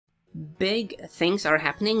big things are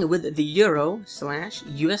happening with the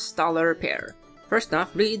euro/US dollar pair. First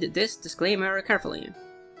off, read this disclaimer carefully.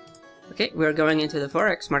 Okay, we're going into the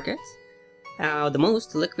forex market, the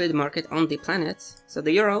most liquid market on the planet. So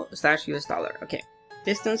the euro/US dollar. Okay,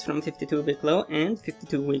 distance from 52-week low and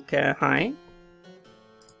 52-week high.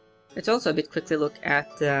 Let's also a bit quickly look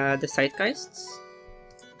at the zeitgeists.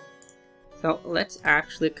 So let's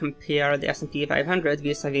actually compare the S&P 500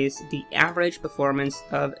 vis-a-vis the average performance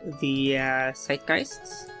of the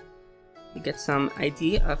zeitgeists. You get some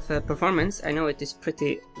idea of performance. I know it is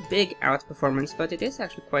pretty big outperformance, but it is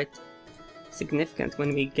actually quite significant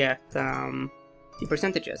when we get the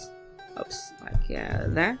percentages. Oops, like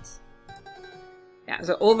that. Yeah,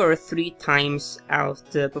 so over 3 times out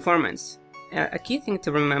performance. A key thing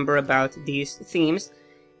to remember about these themes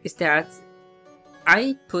is that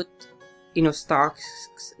I put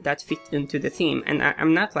stocks that fit into the theme, and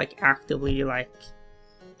I'm not like actively like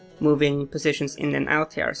moving positions in and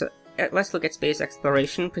out here. So let's look at space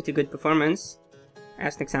exploration. Pretty good performance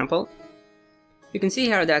as an example. You can see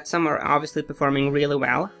here that some are obviously performing really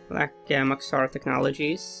well, like Maxar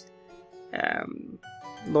Technologies,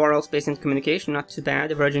 Laurel Space and Communication, not too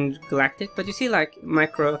bad, Virgin Galactic, but you see like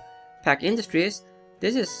Micro Pack Industries,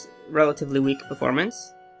 this is relatively weak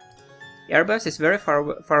performance. Airbus is very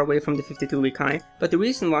far away from the 52-week high, but the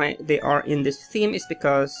reason why they are in this theme is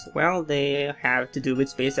because, well, they have to do with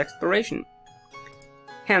space exploration.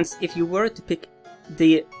 Hence, if you were to pick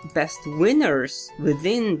the best winners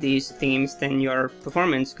within these themes, then your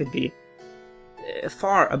performance could be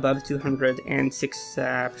far above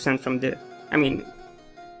 206% from the...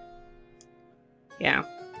 yeah.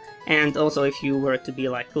 And also if you were to be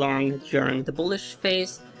like long during the bullish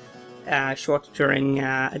phase, short during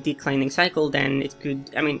a declining cycle, then it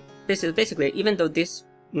could, basically, even though this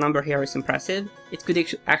number here is impressive, it could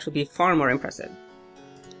actually be far more impressive.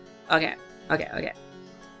 Okay.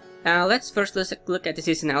 Let's first look at the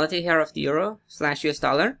seasonality here of the euro/US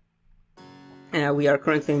dollar. We are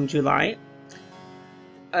currently in July.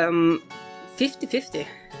 50-50.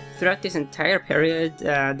 Throughout this entire period,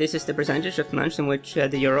 this is the percentage of months in which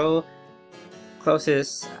the euro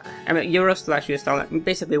closes, euro/US dollar,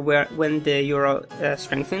 basically when the euro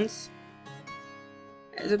strengthens.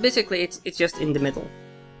 So basically it's just in the middle.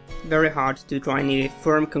 Very hard to draw any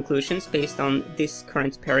firm conclusions based on this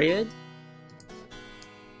current period.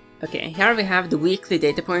 Okay, here we have the weekly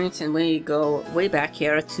data points, and we go way back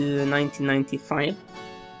here to 1995.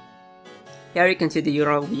 Here you can see the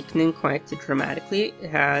euro weakening quite dramatically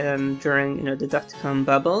during the dot-com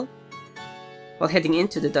bubble. Well, heading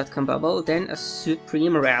into the dot-com bubble, then a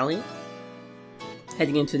supreme rally,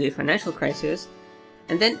 heading into the financial crisis,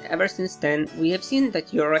 and then ever since then we have seen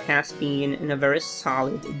that euro has been in a very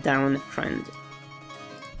solid downtrend.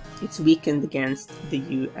 It's weakened against the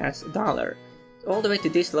US dollar. All the way to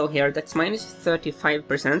this low here, that's minus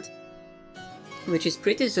 35%, which is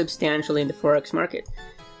pretty substantial in the forex market.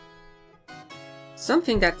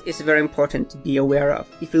 Something that is very important to be aware of,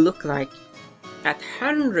 if you look like at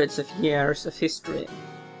hundreds of years of history,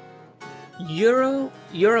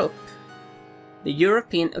 Europe, the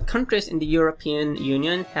European countries in the European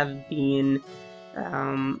Union have been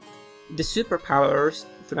the superpowers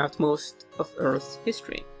throughout most of Earth's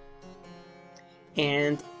history.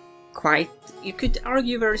 And you could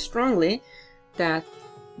argue very strongly that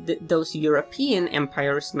those European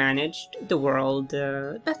empires managed the world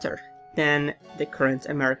better than the current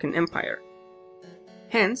American empire.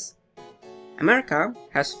 Hence, America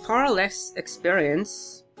has far less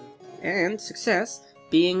experience and success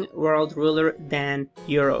being world ruler than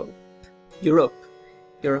Europe,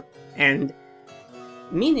 and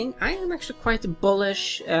meaning I am actually quite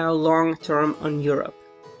bullish long-term on Europe.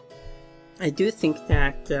 I do think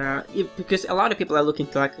that because a lot of people are looking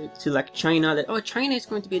to China, that China is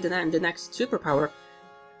going to be the next superpower.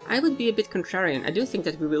 I would be a bit contrarian. I do think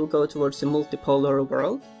that we will go towards a multipolar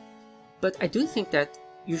world, but I do think that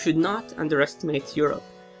you should not underestimate Europe,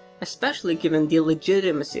 especially given the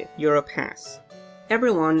legitimacy Europe has.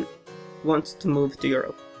 Everyone wants to move to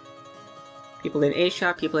Europe. People in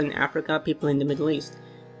Asia, people in Africa, people in the Middle East.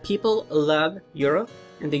 People love Europe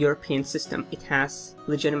and the European system. It has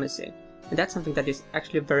legitimacy. And that's something that is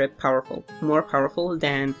actually very powerful. More powerful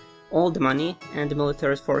than all the money and the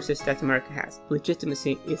military forces that America has.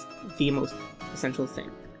 Legitimacy is the most essential thing.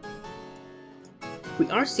 We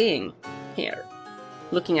are seeing here,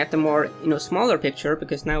 looking at the more smaller picture,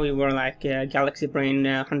 because now we were like galaxy brain,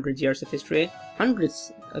 hundreds of years of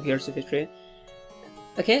history.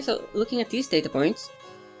 Okay, so looking at these data points,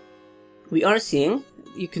 we are seeing,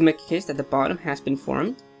 you can make a case that the bottom has been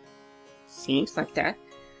formed. Seems like that.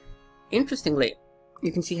 Interestingly,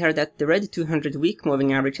 you can see here that the red 200-week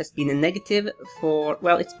moving average has been a negative for,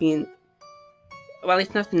 well, it's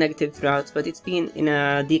not been negative throughout, but it's been in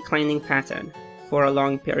a declining pattern for a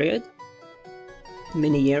long period,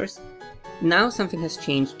 many years. Now something has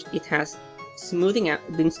changed. It has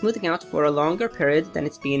been smoothing out for a longer period than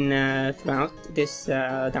it's been throughout this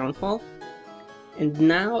downfall. And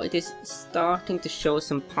now it is starting to show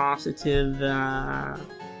some positive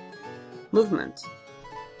movement.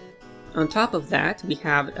 On top of that, we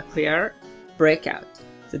have a clear breakout.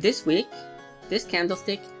 So this week, this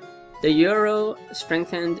candlestick, the euro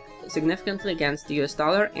strengthened significantly against the US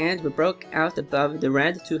dollar, and we broke out above the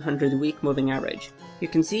red 200-week moving average. You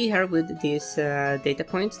can see here with these data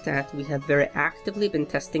points that we have very actively been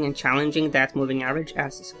testing and challenging that moving average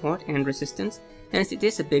as support and resistance, and it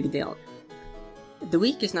is a big deal. The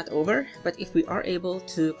week is not over, but if we are able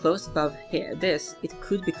to close above this, it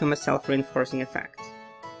could become a self-reinforcing effect,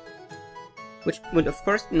 which would of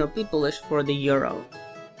course be bullish for the euro.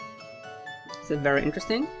 So very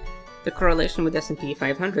interesting. The correlation with S&P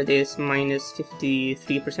 500 is minus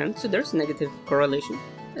 53%, so there's a negative correlation.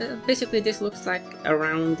 Basically this looks like a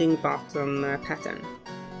rounding bottom pattern.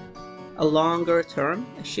 A longer term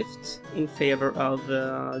shift in favor of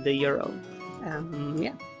the euro.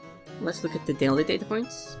 Yeah. Let's look at the daily data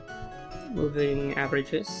points. Moving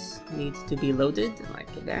averages need to be loaded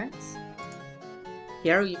like that.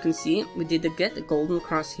 Here you can see we did get a golden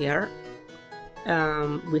cross here.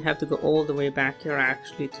 We have to go all the way back here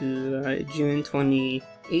actually to June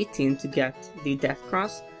 2018 to get the death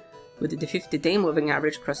cross, with the 50-day moving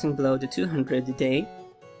average crossing below the 200-day.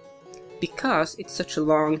 Because it's such a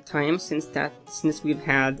long time since we've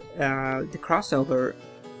had the crossover,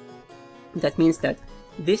 that means that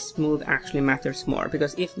this move actually matters more,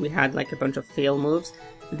 because if we had like a bunch of fail moves,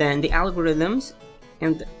 then the algorithms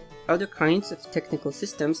and other kinds of technical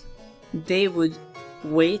systems, they would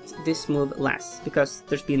weight this move less, because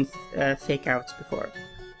there's been fake outs before.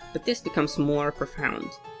 But this becomes more profound.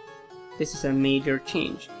 This is a major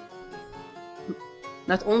change.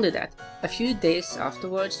 Not only that, a few days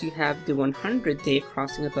afterwards you have the 100-day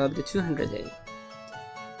crossing above the 200-day.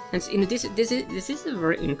 And so, this is a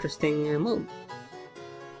very interesting move.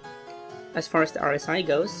 As far as the RSI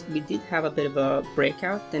goes, we did have a bit of a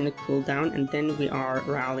breakout, then a cool down, and then we are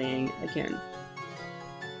rallying again.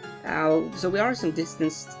 So we are some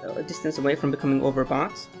distance away from becoming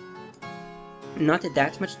overbought. Not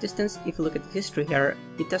that much distance. If you look at the history here,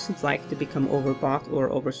 it doesn't like to become overbought or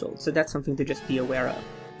oversold, so that's something to just be aware of.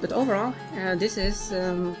 But overall, this is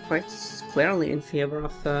quite clearly in favor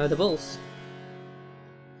of the bulls.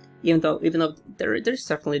 Even though there's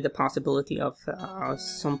certainly the possibility of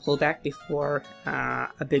some pullback before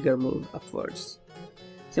a bigger move upwards.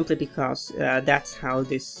 Simply because that's how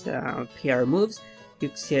this pair moves.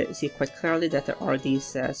 You see quite clearly that there are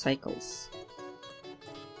these cycles.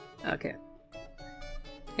 Okay.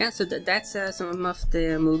 Yeah, so that's some of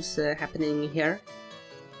the moves happening here.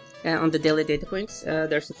 On the daily data points,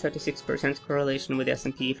 there's a 36% correlation with the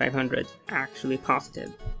S&P 500, actually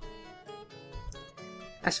positive.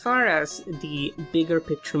 As far as the bigger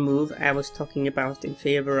picture move I was talking about in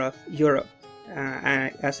favor of Europe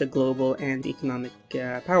as a global and economic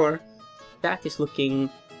power, that is looking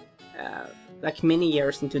like many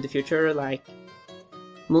years into the future, like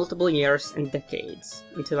multiple years and decades,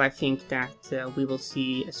 until I think that we will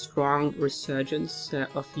see a strong resurgence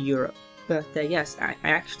of Europe. But yes, I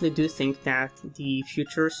actually do think that the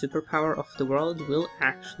future superpower of the world will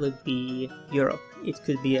actually be Europe. It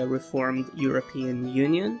could be a reformed European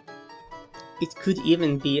Union. It could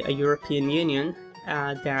even be a European Union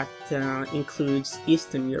that includes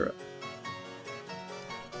Eastern Europe.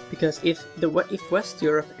 Because if West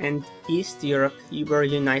Europe and East Europe were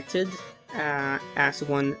united as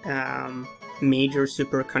one major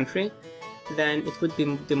super country, then it would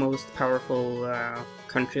be the most powerful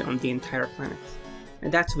country on the entire planet.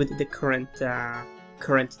 And that's with the current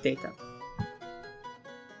data.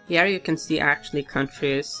 Here you can see actually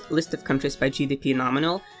list of countries by GDP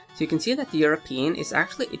nominal. So you can see that the European is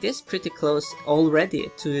pretty close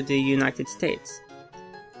already to the United States.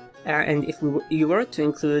 And if you were to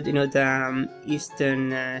include, the Eastern,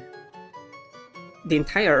 the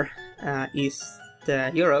entire East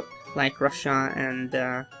Europe, like Russia and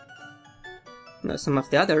some of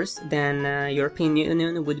the others, then European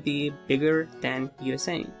Union would be bigger than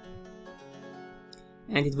USA.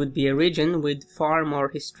 And it would be a region with far more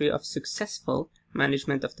history of successful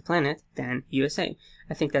management of the planet than USA.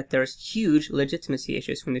 I think that there's huge legitimacy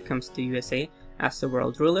issues when it comes to USA as a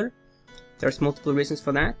world ruler. There's multiple reasons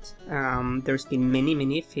for that. There's been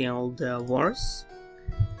many failed wars.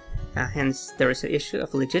 Hence, there is an issue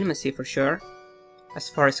of legitimacy for sure. as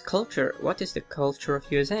far as culture, what is the culture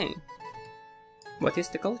of USA? What is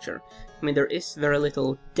the culture? I mean, there is very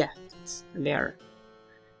little depth there,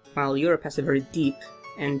 while Europe has a very deep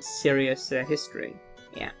and serious history.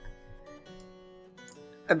 Yeah.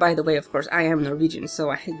 By the way, of course, I am Norwegian,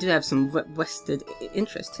 so I do have some vested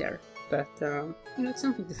interest here, but you know, it's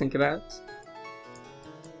something to think about.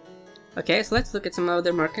 Okay, so let's look at some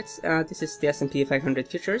other markets. This is the S&P 500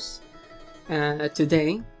 futures.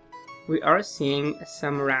 Today, we are seeing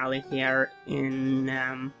some rally here in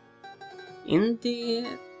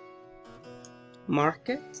the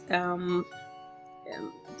market.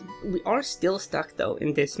 We are still stuck though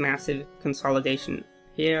in this massive consolidation.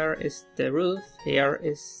 Here is the roof, here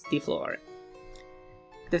is the floor.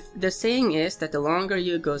 The saying is that the longer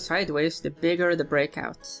you go sideways, the bigger the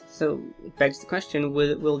breakout. So it begs the question,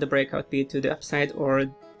 will the breakout be to the upside or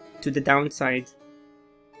to the downside?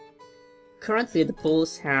 Currently the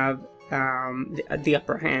bulls have the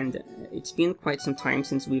upper hand. It's been quite some time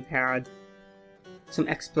since we've had some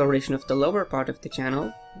exploration of the lower part of the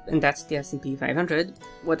channel, and that's the S&P 500.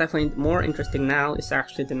 What I find more interesting now is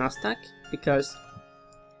actually the Nasdaq, because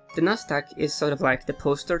the Nasdaq is sort of like the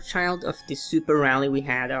poster child of the super rally we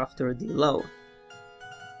had after the low.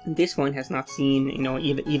 And this one has not seen, you know,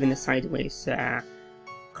 even a sideways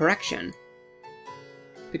correction,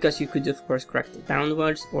 because you could of course correct it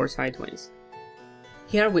downwards or sideways.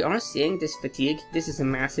 Here we are seeing this fatigue. This is a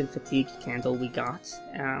massive fatigue candle we got,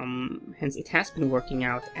 hence it has been working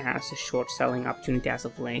out as a short selling opportunity as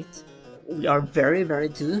of late. We are very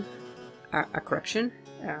due a correction,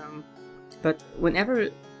 but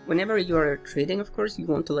whenever you are trading, of course, you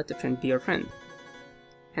want to let the trend be your friend.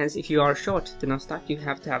 Hence, if you are short the Nasdaq, you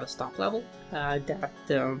have to have a stop level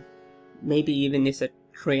that maybe even is a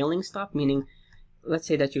trailing stop, meaning, let's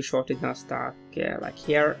say that you shorted Nasdaq like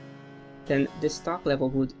here, then this stop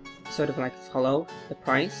level would sort of like follow the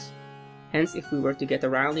price. Hence, if we were to get a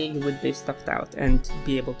rally, you would be stopped out and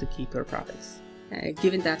be able to keep your profits.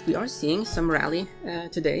 Given that we are seeing some rally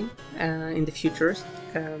today in the futures,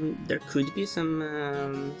 there could be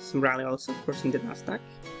some rally also, of course, in the Nasdaq.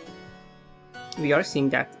 We are seeing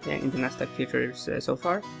that in the Nasdaq futures so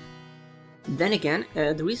far. Then again,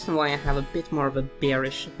 the reason why I have a bit more of a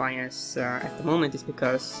bearish bias at the moment is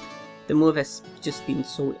because the move has just been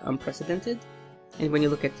so unprecedented. And when you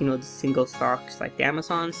look at, you know, the single stocks like the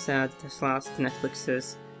Amazons, the Teslas, the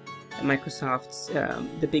Netflixes, Microsoft's,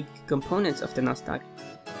 the big components of the Nasdaq,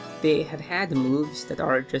 they have had moves that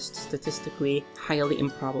are just statistically highly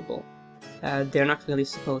improbable. They're not really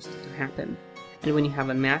supposed to happen. And when you have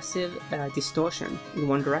a massive distortion in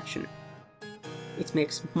one direction, it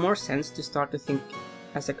makes more sense to start to think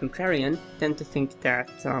as a contrarian than to think that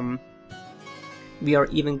we are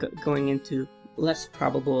even going into less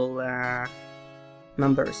probable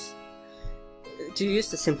numbers. To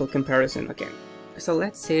use a simple comparison, okay, so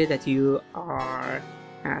let's say that you are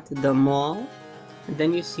at the mall, and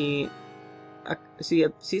then you see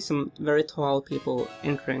some very tall people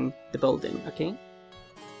entering the building, okay?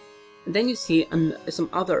 And then you see some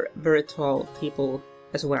other very tall people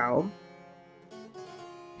as well,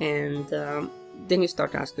 and then you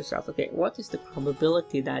start to ask yourself, okay, what is the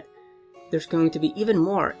probability that there's going to be even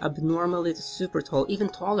more abnormally super tall, even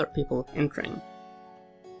taller people entering?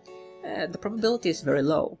 The probability is very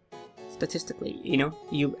low, statistically, you know.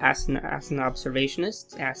 You, as an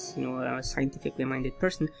observationist, as, you know, a scientifically minded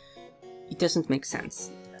person, it doesn't make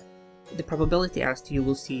sense. The probability as to you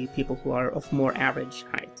will see people who are of more average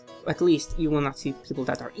height. At least you will not see people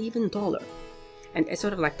that are even taller. And it's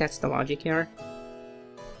sort of like that's the logic here.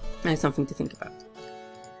 And it's something to think about.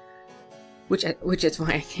 Which is why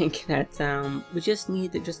I think that we just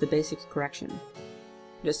need just the basic correction.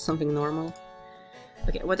 Just something normal.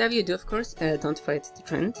 Okay, whatever you do, of course, don't fight the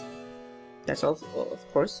trend. That's all,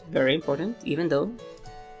 of course, very important, even though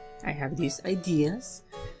I have these ideas.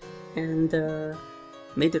 And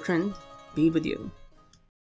may the trend be with you.